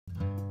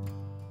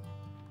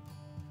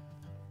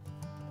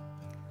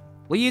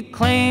Well, you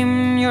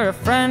claim you're a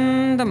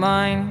friend of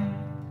mine,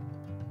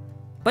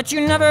 but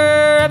you never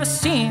ever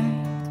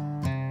seem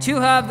to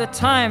have the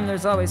time.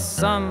 There's always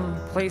some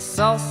place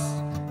else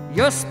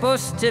you're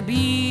supposed to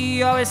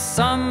be, always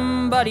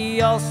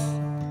somebody else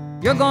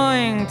you're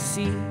going to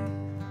see.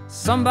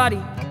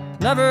 Somebody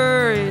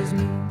never is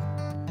me.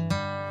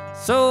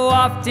 So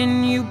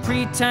often you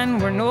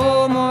pretend we're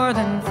no more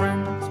than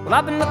friends. Well,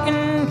 I've been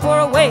looking for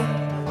a way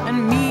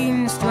and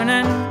means to an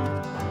end.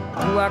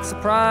 You act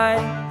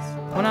surprised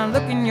when I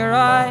look in your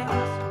eyes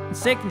and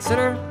say,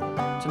 consider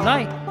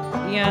tonight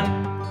the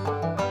end.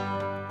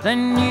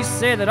 Then you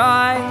say that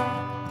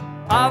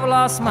I've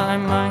lost my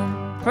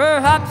mind.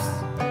 Perhaps,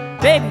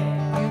 baby,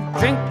 you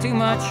drink too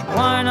much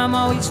wine. I'm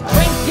always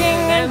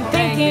drinking and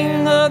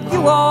thinking of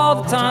you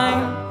all the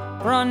time,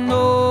 for I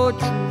know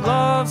true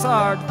love's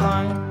hard to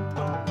find.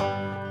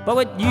 But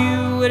with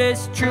you it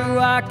is true,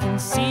 I can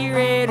see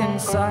right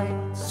inside.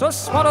 So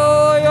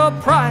swallow your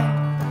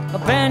pride,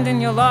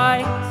 abandon your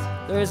lies.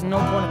 There is no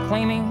point in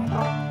claiming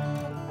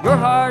your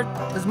heart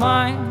is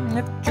mine.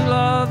 If true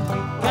love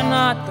you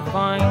cannot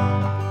define,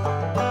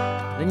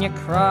 then you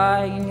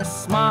cry and you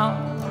smile,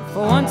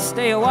 for once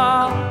stay a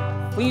while.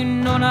 For you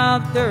know now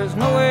there is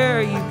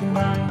nowhere you can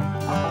hide.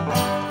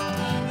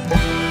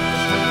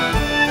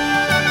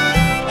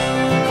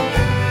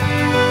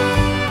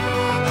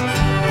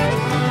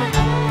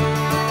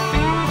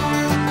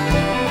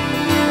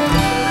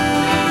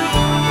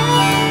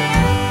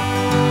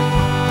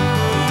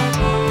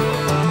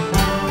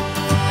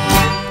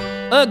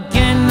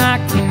 Again I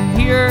can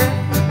hear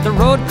the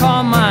road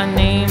call my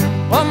name.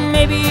 Or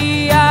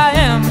maybe I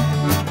am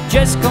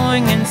just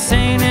going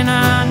insane, and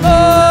I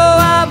know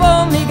I've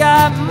only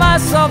got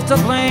myself to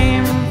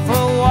blame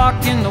for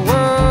walking the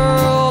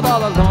world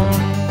all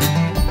alone.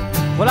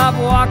 Well, I've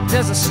walked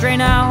as a stray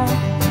now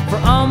for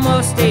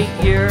almost 8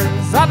 years.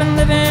 I've been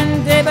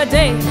living day by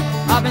day,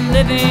 I've been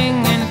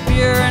living in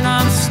fear, and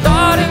I'm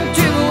starting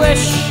to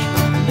wish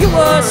you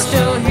were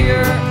still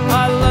here.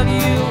 I love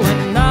you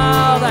and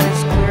now that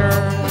is clear,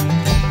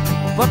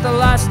 but the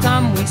last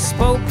time we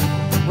spoke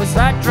was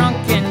that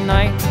drunken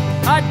night.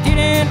 I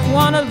didn't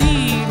want to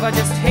leave, I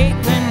just hate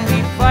when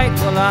we fight.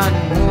 Well, I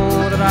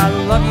know that I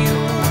love you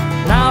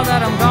now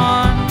that I'm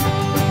gone.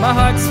 My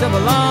heart still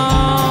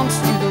belongs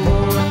to the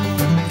Lord.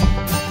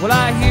 Well,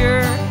 I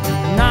hear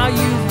now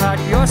you've had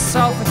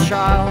yourself a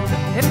child.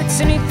 If it's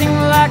anything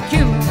like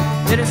you,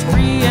 it is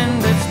free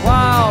and it's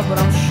wild. But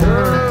I'm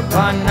sure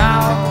by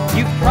now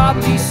you've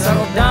probably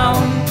settled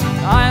down.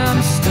 I am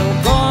still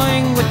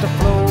going with the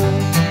flow.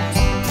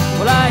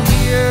 Well, I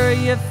hear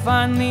you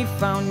finally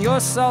found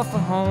yourself a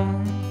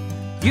home,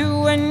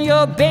 you and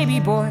your baby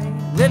boy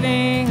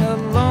living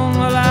alone.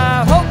 Well,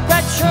 I hope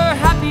that you're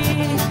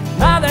happy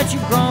now that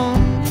you've grown.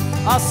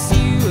 I'll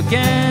see you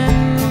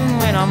again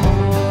when I'm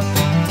old.